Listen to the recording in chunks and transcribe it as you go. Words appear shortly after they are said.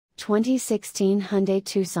2016 Hyundai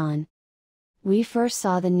Tucson. We first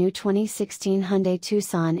saw the new 2016 Hyundai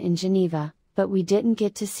Tucson in Geneva, but we didn't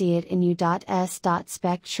get to see it in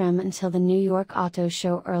U.S.spec trim until the New York Auto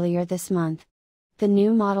Show earlier this month. The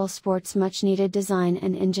new model sports much needed design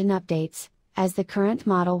and engine updates, as the current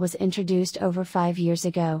model was introduced over 5 years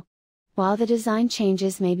ago. While the design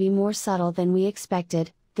changes may be more subtle than we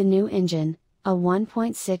expected, the new engine, a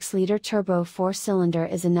 1.6-liter turbo 4-cylinder,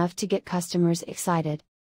 is enough to get customers excited.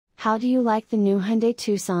 How do you like the new Hyundai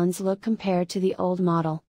Tucson's look compared to the old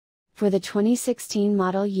model? For the 2016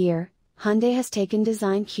 model year, Hyundai has taken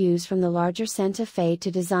design cues from the larger Santa Fe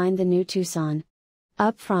to design the new Tucson.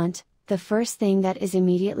 Up front, the first thing that is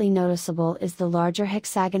immediately noticeable is the larger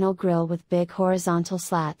hexagonal grille with big horizontal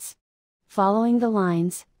slats. Following the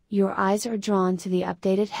lines, your eyes are drawn to the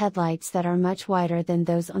updated headlights that are much wider than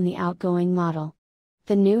those on the outgoing model.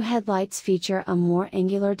 The new headlights feature a more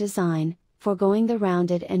angular design, foregoing the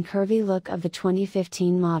rounded and curvy look of the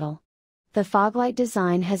 2015 model. The foglight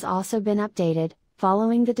design has also been updated,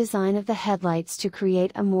 following the design of the headlights to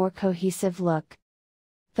create a more cohesive look.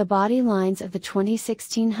 The body lines of the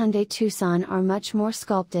 2016 Hyundai Tucson are much more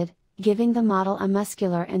sculpted, giving the model a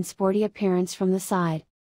muscular and sporty appearance from the side.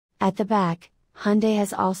 At the back, Hyundai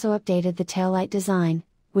has also updated the taillight design,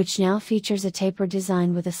 which now features a tapered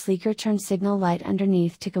design with a sleeker turn signal light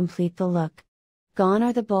underneath to complete the look. Gone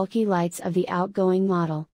are the bulky lights of the outgoing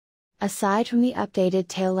model. Aside from the updated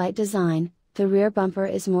taillight design, the rear bumper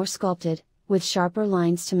is more sculpted, with sharper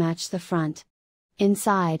lines to match the front.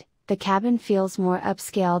 Inside, the cabin feels more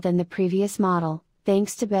upscale than the previous model,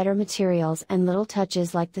 thanks to better materials and little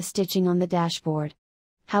touches like the stitching on the dashboard.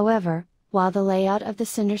 However, while the layout of the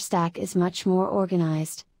center stack is much more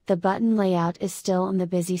organized, the button layout is still on the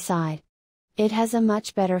busy side. It has a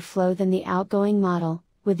much better flow than the outgoing model,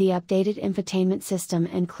 with the updated infotainment system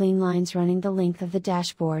and clean lines running the length of the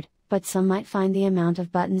dashboard, but some might find the amount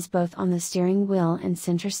of buttons both on the steering wheel and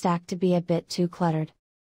center stack to be a bit too cluttered.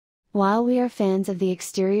 While we are fans of the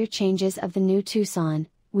exterior changes of the new Tucson,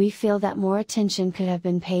 we feel that more attention could have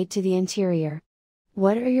been paid to the interior.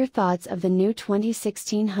 What are your thoughts of the new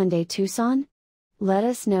 2016 Hyundai Tucson? Let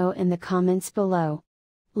us know in the comments below.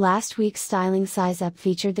 Last week's styling size-up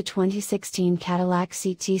featured the 2016 Cadillac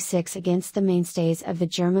CT6 against the mainstays of the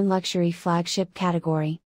German luxury flagship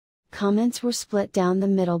category. Comments were split down the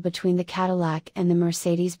middle between the Cadillac and the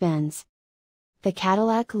Mercedes-Benz. The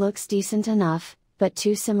Cadillac looks decent enough, but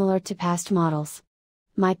too similar to past models.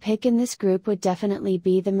 My pick in this group would definitely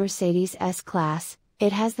be the Mercedes S-Class.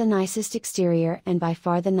 It has the nicest exterior and by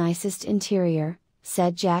far the nicest interior,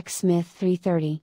 said Jack Smith 330.